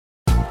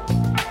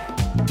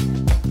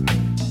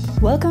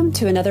Welcome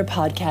to another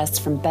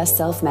podcast from Best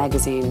Self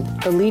Magazine,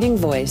 the leading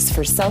voice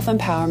for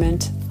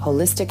self-empowerment,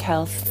 holistic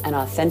health, and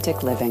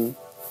authentic living.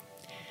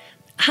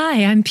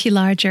 Hi, I'm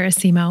Pilar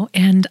Gerasimo,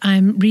 and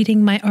I'm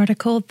reading my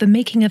article, The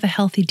Making of a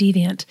Healthy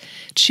Deviant,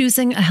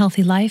 Choosing a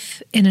Healthy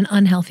Life in an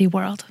Unhealthy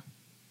World.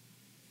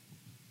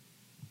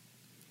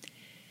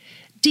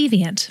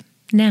 Deviant,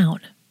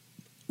 noun,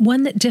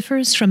 one that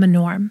differs from a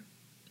norm,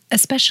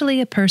 especially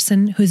a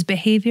person whose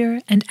behavior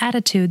and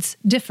attitudes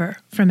differ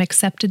from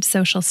accepted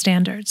social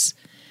standards.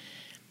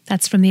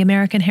 That's from the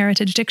American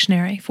Heritage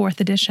Dictionary, 4th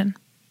edition.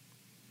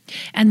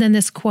 And then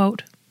this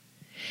quote,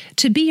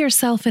 "To be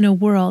yourself in a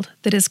world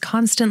that is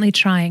constantly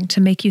trying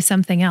to make you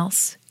something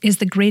else is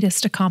the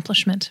greatest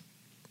accomplishment."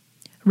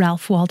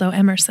 Ralph Waldo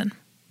Emerson.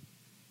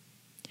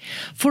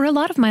 For a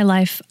lot of my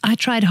life, I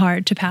tried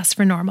hard to pass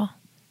for normal,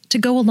 to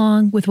go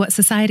along with what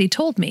society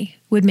told me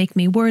would make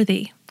me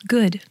worthy,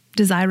 good,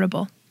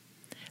 desirable.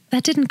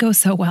 That didn't go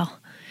so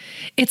well.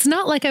 It's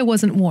not like I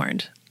wasn't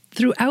warned.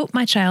 Throughout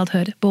my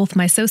childhood, both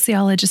my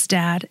sociologist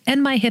dad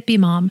and my hippie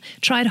mom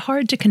tried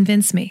hard to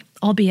convince me,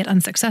 albeit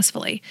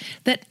unsuccessfully,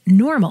 that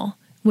normal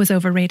was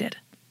overrated.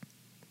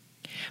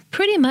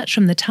 Pretty much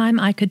from the time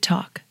I could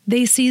talk,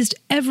 they seized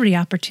every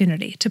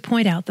opportunity to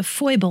point out the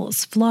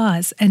foibles,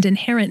 flaws, and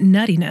inherent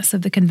nuttiness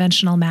of the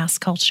conventional mass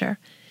culture.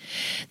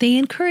 They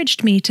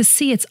encouraged me to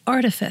see its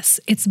artifice,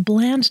 its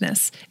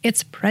blandness,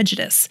 its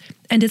prejudice,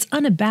 and its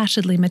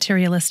unabashedly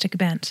materialistic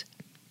bent.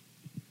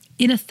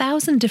 In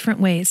 1,000 different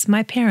ways,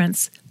 my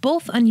parents,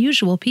 both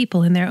unusual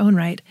people in their own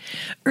right,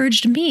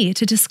 urged me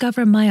to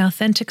discover my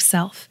authentic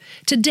self,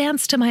 to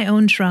dance to my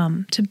own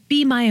drum, to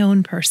be my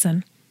own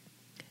person.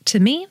 To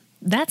me,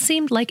 that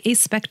seemed like a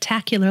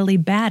spectacularly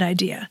bad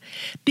idea,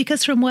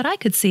 because from what I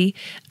could see,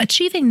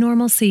 achieving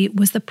normalcy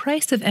was the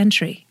price of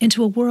entry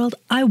into a world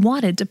I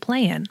wanted to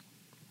play in.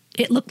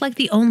 It looked like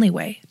the only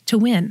way to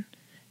win,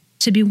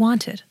 to be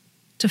wanted,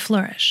 to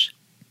flourish.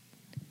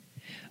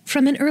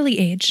 From an early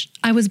age,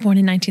 I was born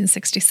in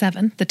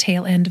 1967, the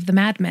tail end of the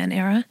Mad Men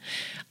era,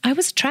 I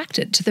was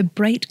attracted to the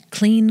bright,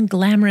 clean,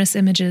 glamorous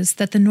images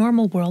that the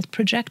normal world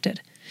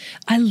projected.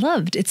 I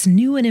loved its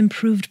new and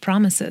improved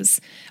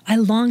promises. I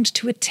longed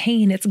to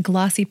attain its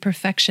glossy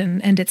perfection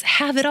and its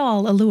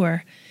have-it-all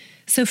allure.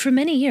 So for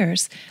many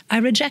years, I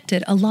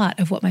rejected a lot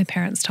of what my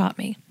parents taught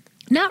me.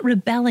 Not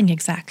rebelling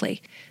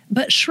exactly,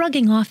 but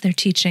shrugging off their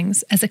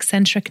teachings as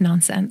eccentric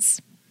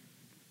nonsense.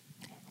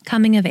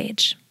 Coming of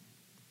age.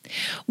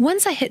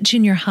 Once I hit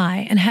junior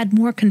high and had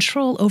more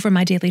control over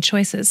my daily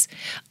choices,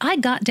 I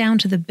got down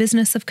to the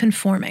business of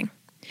conforming.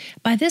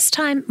 By this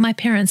time, my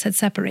parents had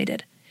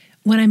separated.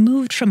 When I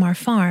moved from our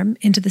farm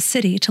into the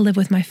city to live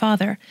with my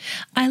father,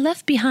 I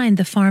left behind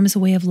the farm's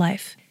way of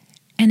life,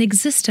 an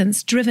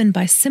existence driven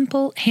by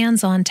simple,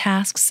 hands-on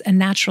tasks and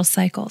natural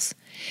cycles,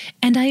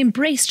 and I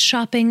embraced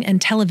shopping and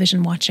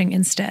television watching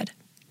instead.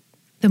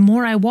 The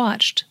more I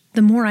watched,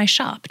 the more I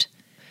shopped.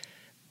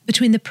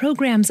 Between the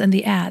programs and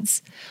the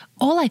ads,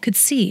 all I could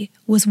see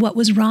was what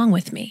was wrong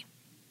with me.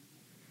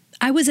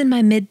 I was in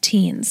my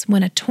mid-teens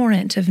when a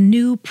torrent of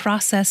new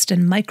processed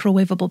and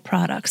microwavable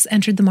products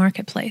entered the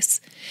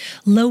marketplace.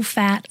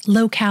 Low-fat,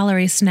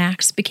 low-calorie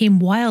snacks became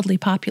wildly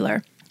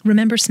popular.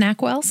 Remember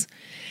Snackwells?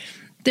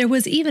 There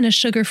was even a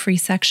sugar-free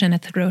section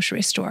at the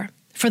grocery store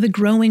for the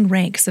growing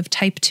ranks of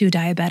type 2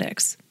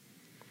 diabetics.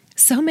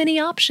 So many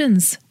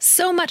options,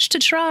 so much to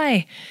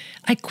try.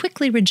 I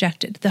quickly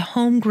rejected the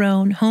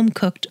homegrown,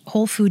 home-cooked,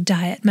 whole-food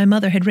diet my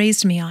mother had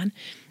raised me on.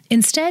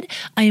 Instead,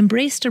 I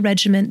embraced a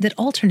regimen that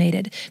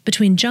alternated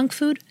between junk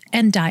food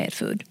and diet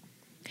food.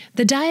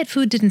 The diet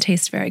food didn't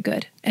taste very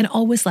good and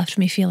always left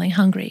me feeling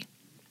hungry.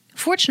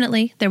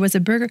 Fortunately, there was a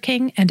Burger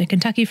King and a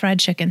Kentucky Fried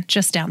Chicken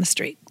just down the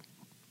street.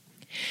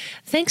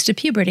 Thanks to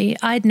puberty,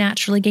 I'd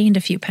naturally gained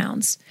a few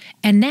pounds,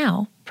 and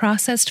now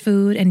processed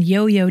food and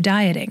yo-yo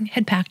dieting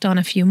had packed on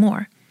a few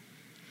more.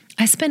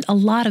 I spent a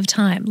lot of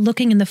time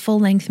looking in the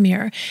full-length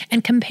mirror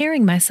and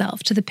comparing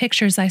myself to the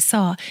pictures I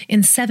saw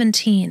in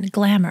 17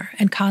 Glamour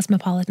and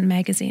Cosmopolitan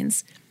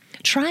magazines,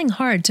 trying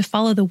hard to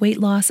follow the weight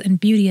loss and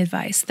beauty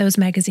advice those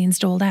magazines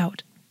doled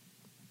out.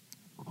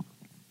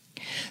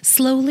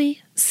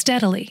 Slowly,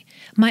 steadily,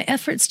 my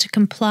efforts to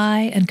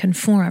comply and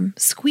conform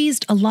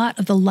squeezed a lot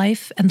of the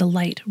life and the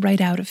light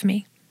right out of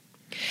me.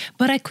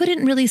 But I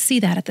couldn't really see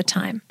that at the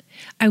time.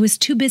 I was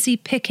too busy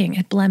picking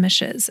at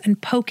blemishes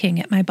and poking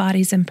at my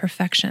body's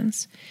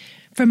imperfections.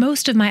 For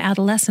most of my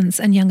adolescence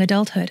and young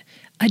adulthood,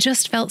 I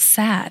just felt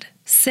sad,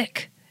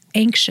 sick,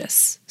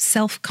 anxious,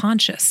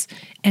 self-conscious,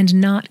 and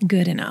not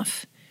good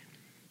enough.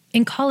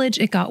 In college,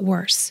 it got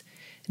worse.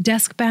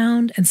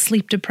 Desk-bound and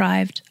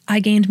sleep-deprived, I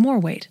gained more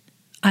weight.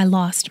 I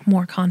lost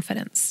more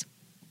confidence.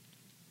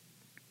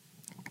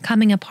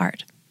 Coming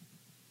apart.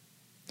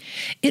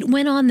 It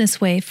went on this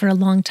way for a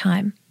long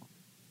time.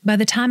 By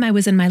the time I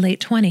was in my late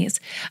 20s,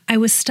 I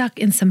was stuck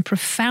in some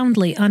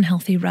profoundly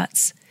unhealthy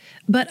ruts.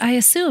 But I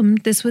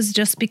assumed this was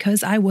just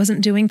because I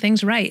wasn't doing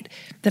things right,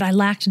 that I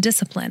lacked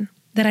discipline,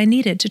 that I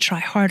needed to try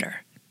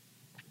harder.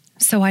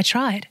 So I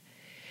tried.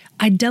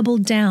 I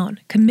doubled down,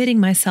 committing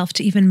myself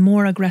to even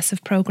more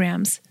aggressive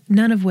programs,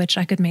 none of which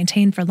I could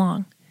maintain for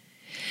long.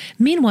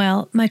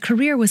 Meanwhile, my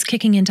career was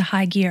kicking into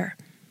high gear.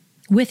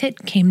 With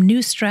it came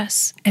new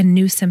stress and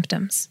new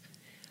symptoms.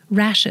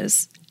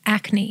 Rashes,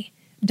 acne,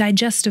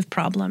 digestive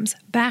problems,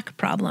 back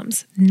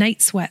problems,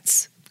 night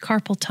sweats,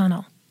 carpal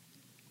tunnel.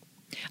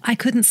 I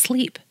couldn't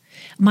sleep.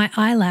 My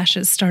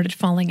eyelashes started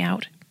falling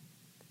out.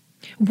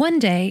 One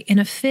day, in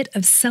a fit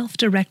of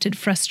self-directed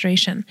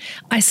frustration,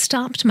 I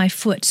stomped my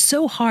foot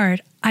so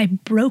hard I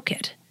broke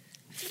it.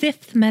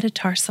 5th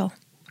metatarsal.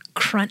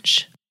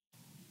 Crunch.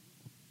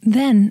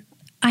 Then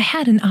I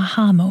had an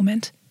aha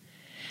moment.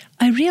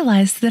 I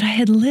realized that I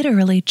had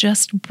literally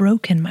just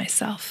broken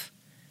myself.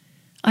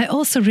 I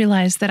also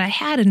realized that I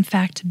had, in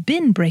fact,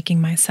 been breaking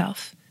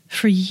myself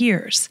for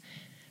years,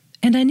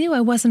 and I knew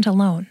I wasn't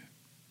alone.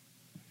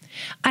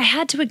 I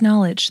had to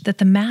acknowledge that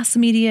the mass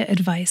media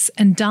advice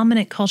and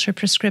dominant culture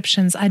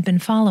prescriptions I'd been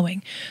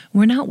following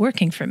were not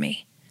working for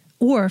me,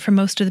 or for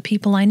most of the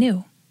people I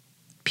knew.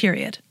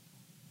 Period.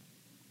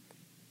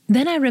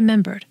 Then I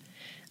remembered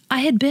I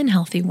had been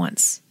healthy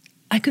once.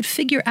 I could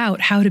figure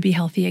out how to be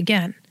healthy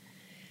again.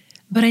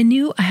 But I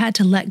knew I had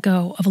to let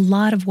go of a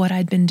lot of what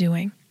I'd been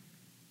doing.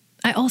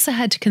 I also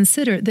had to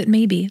consider that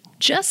maybe,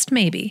 just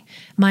maybe,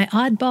 my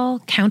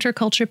oddball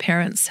counterculture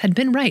parents had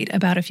been right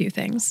about a few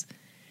things.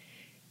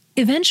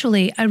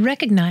 Eventually, I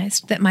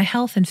recognized that my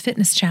health and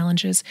fitness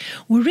challenges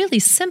were really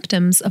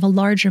symptoms of a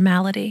larger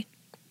malady,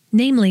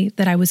 namely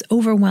that I was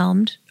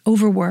overwhelmed,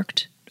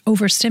 overworked,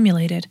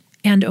 overstimulated,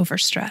 and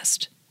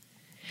overstressed.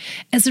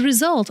 As a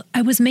result,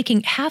 I was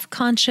making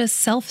half-conscious,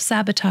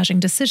 self-sabotaging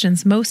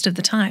decisions most of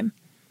the time.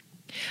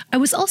 I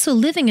was also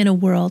living in a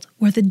world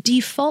where the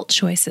default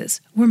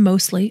choices were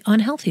mostly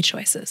unhealthy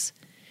choices.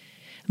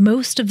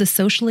 Most of the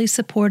socially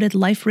supported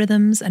life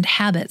rhythms and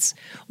habits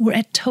were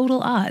at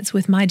total odds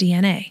with my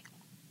DNA.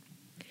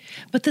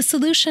 But the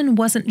solution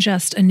wasn't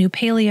just a new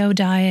paleo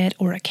diet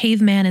or a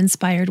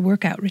caveman-inspired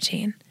workout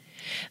routine.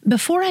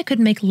 Before I could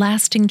make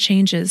lasting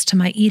changes to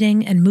my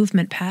eating and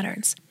movement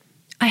patterns,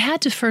 I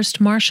had to first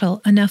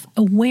marshal enough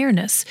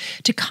awareness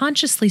to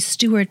consciously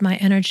steward my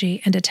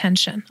energy and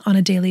attention on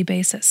a daily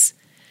basis.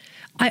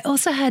 I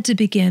also had to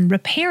begin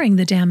repairing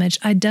the damage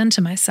I'd done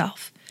to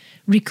myself,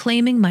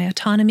 reclaiming my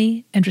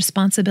autonomy and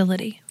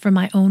responsibility for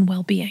my own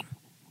well-being.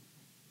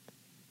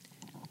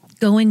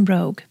 Going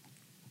rogue.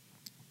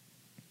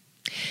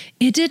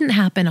 It didn't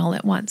happen all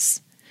at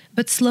once,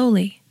 but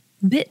slowly,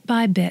 bit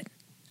by bit,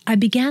 I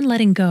began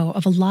letting go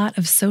of a lot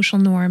of social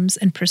norms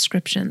and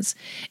prescriptions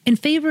in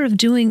favor of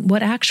doing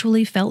what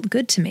actually felt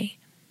good to me.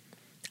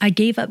 I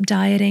gave up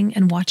dieting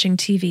and watching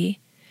TV.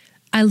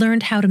 I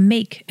learned how to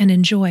make and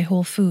enjoy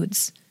whole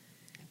foods.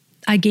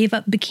 I gave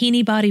up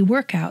bikini body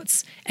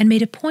workouts and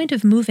made a point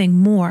of moving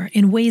more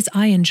in ways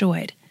I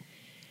enjoyed.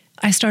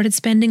 I started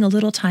spending a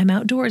little time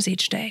outdoors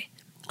each day,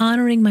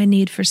 honoring my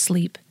need for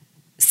sleep,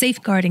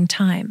 safeguarding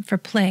time for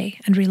play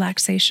and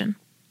relaxation.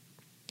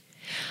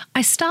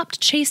 I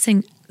stopped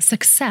chasing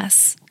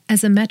success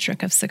as a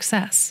metric of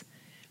success.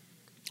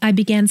 I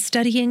began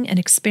studying and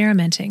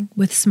experimenting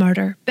with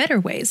smarter, better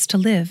ways to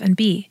live and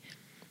be.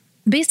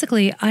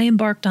 Basically, I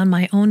embarked on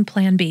my own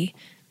Plan B,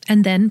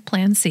 and then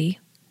Plan C,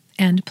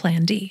 and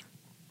Plan D.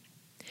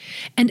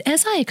 And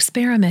as I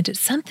experimented,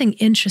 something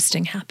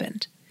interesting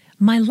happened.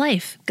 My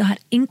life got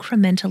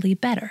incrementally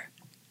better,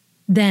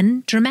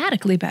 then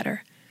dramatically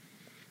better.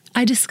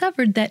 I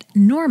discovered that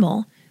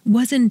normal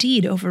was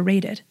indeed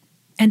overrated,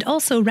 and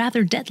also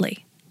rather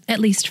deadly, at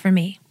least for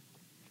me.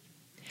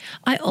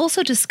 I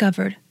also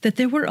discovered that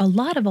there were a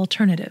lot of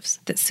alternatives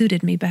that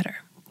suited me better.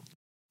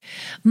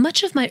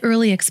 Much of my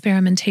early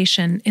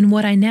experimentation in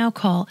what I now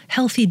call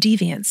healthy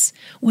deviance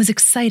was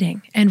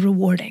exciting and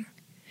rewarding,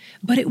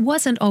 but it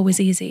wasn't always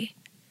easy.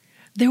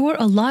 There were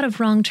a lot of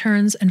wrong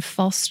turns and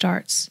false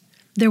starts.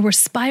 There were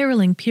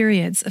spiraling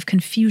periods of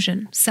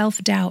confusion,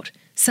 self-doubt,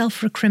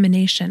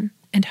 self-recrimination,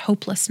 and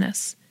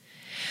hopelessness.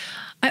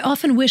 I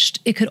often wished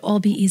it could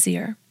all be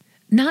easier,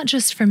 not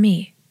just for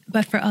me,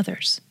 but for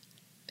others.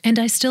 And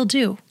I still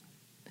do.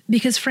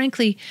 Because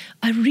frankly,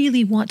 I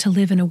really want to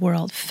live in a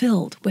world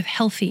filled with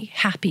healthy,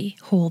 happy,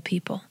 whole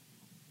people.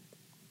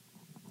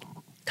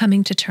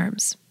 Coming to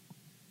terms.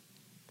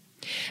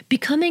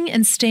 Becoming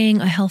and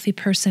staying a healthy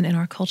person in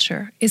our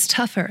culture is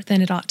tougher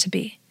than it ought to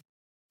be.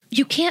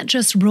 You can't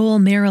just roll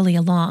merrily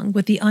along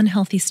with the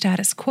unhealthy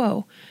status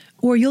quo,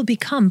 or you'll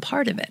become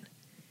part of it.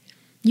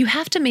 You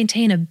have to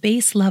maintain a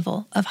base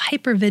level of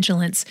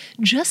hypervigilance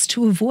just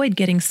to avoid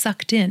getting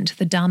sucked into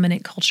the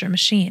dominant culture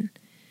machine.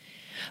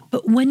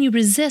 But when you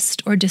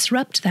resist or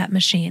disrupt that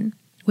machine,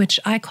 which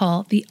I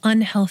call the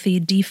unhealthy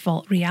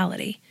default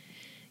reality,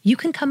 you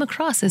can come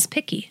across as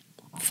picky,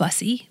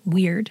 fussy,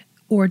 weird,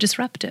 or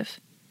disruptive.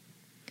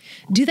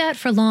 Do that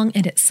for long,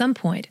 and at some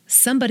point,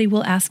 somebody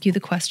will ask you the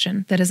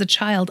question that as a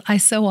child I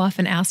so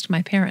often asked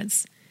my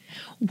parents: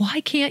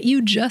 why can't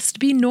you just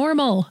be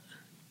normal?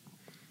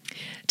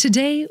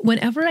 Today,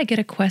 whenever I get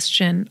a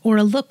question or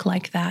a look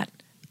like that,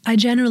 I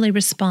generally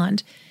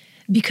respond,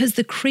 because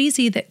the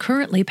crazy that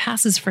currently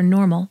passes for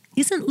normal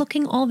isn't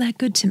looking all that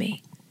good to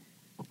me.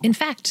 In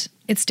fact,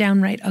 it's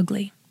downright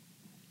ugly.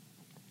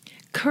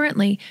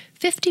 Currently,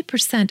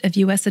 50% of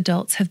U.S.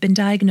 adults have been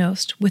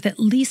diagnosed with at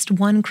least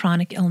one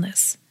chronic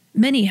illness.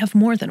 Many have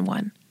more than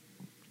one.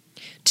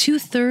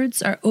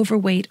 2/3 are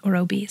overweight or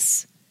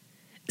obese.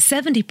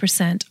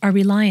 70% are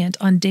reliant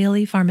on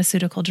daily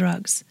pharmaceutical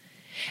drugs.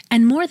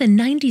 And more than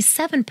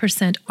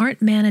 97%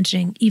 aren't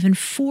managing even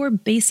 4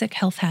 basic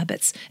health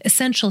habits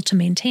essential to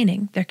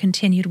maintaining their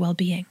continued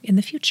well-being in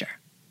the future.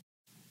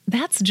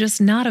 That's just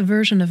not a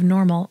version of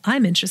normal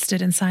I'm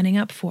interested in signing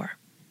up for.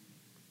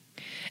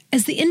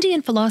 As the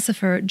Indian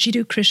philosopher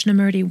Jiddu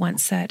Krishnamurti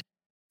once said,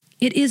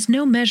 "It is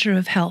no measure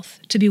of health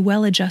to be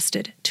well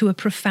adjusted to a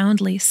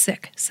profoundly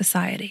sick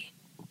society."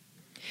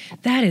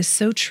 That is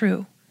so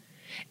true.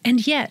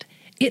 And yet,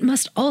 it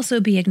must also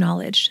be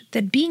acknowledged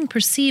that being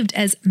perceived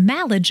as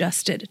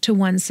maladjusted to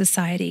one's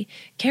society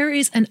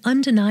carries an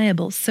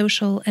undeniable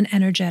social and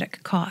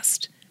energetic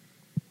cost.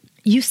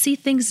 You see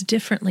things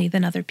differently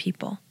than other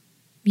people.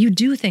 You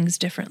do things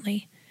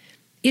differently.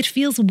 It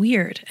feels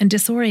weird and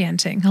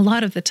disorienting a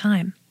lot of the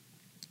time.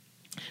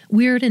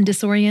 Weird and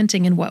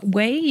disorienting in what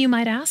way, you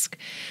might ask?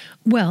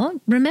 Well,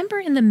 remember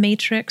in The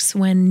Matrix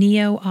when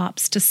Neo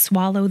opts to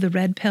swallow the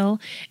red pill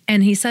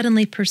and he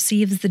suddenly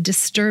perceives the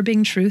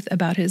disturbing truth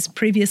about his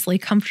previously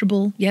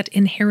comfortable yet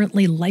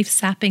inherently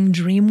life-sapping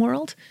dream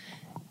world?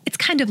 It's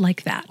kind of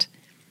like that.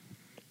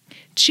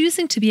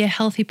 Choosing to be a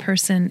healthy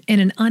person in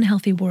an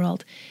unhealthy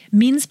world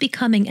means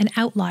becoming an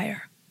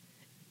outlier.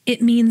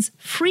 It means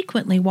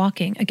frequently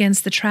walking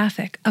against the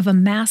traffic of a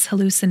mass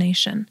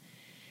hallucination.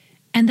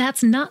 And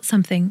that's not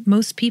something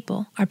most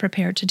people are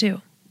prepared to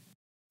do.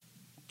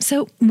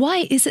 So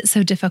why is it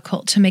so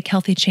difficult to make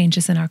healthy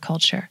changes in our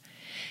culture?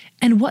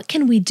 And what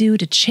can we do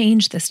to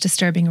change this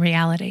disturbing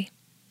reality?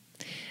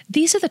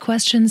 These are the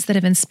questions that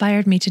have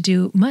inspired me to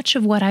do much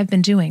of what I've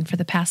been doing for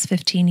the past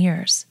 15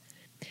 years.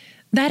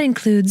 That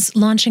includes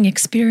launching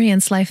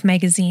Experience Life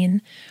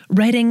magazine,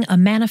 writing a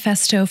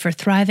manifesto for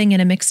thriving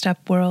in a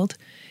mixed-up world,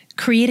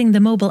 creating the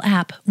mobile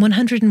app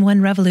 101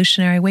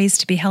 Revolutionary Ways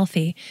to Be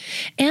Healthy,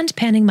 and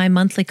penning my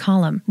monthly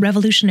column,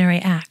 Revolutionary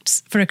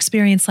Acts, for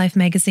Experience Life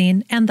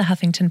magazine and the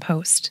Huffington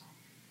Post.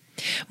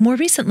 More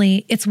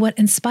recently, it's what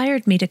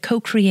inspired me to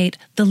co-create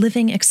The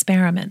Living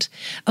Experiment,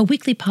 a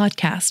weekly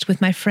podcast with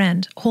my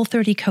friend,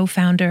 Whole30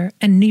 co-founder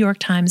and New York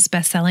Times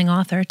bestselling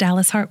author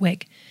Dallas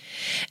Hartwig.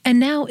 And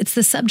now it's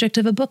the subject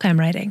of a book I'm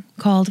writing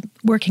called,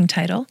 working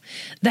title,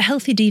 The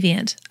Healthy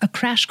Deviant, a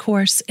crash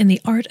course in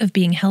the art of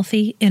being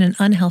healthy in an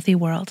unhealthy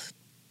world.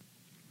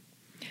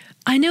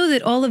 I know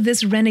that all of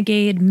this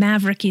renegade,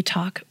 mavericky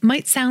talk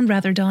might sound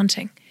rather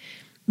daunting,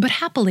 but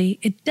happily,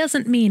 it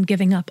doesn't mean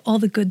giving up all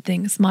the good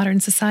things modern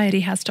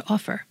society has to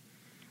offer.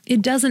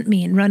 It doesn't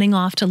mean running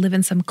off to live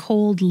in some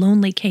cold,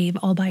 lonely cave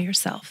all by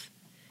yourself.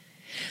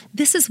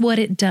 This is what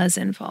it does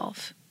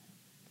involve.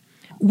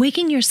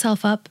 Waking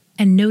yourself up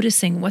and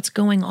noticing what's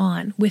going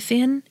on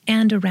within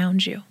and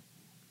around you.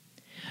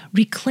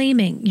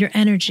 Reclaiming your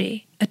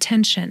energy,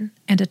 attention,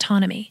 and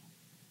autonomy.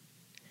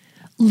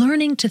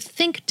 Learning to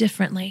think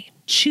differently,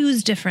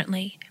 choose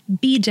differently,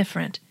 be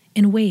different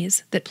in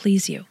ways that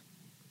please you.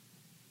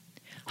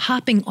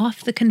 Hopping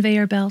off the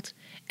conveyor belt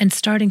and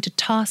starting to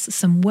toss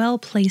some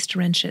well-placed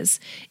wrenches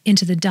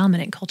into the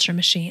dominant culture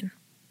machine.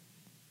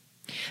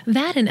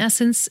 That, in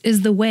essence,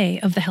 is the way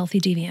of the healthy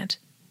deviant.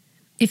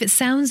 If it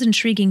sounds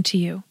intriguing to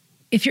you,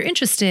 if you're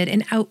interested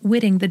in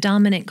outwitting the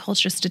dominant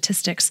culture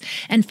statistics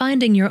and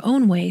finding your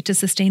own way to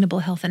sustainable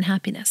health and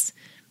happiness,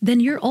 then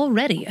you're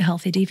already a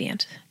healthy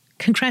deviant.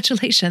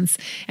 Congratulations,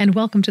 and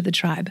welcome to the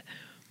tribe.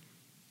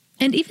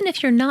 And even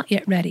if you're not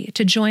yet ready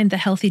to join the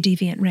healthy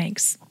deviant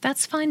ranks,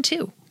 that's fine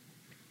too.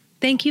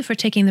 Thank you for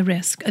taking the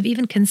risk of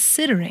even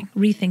considering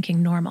rethinking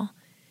normal.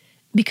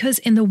 Because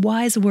in the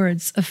wise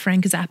words of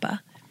Frank Zappa,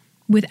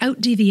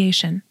 without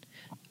deviation,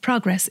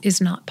 progress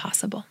is not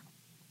possible.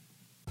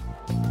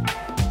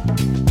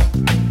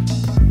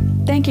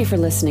 Thank you for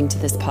listening to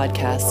this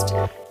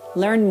podcast.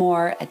 Learn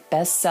more at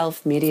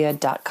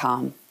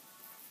bestselfmedia.com.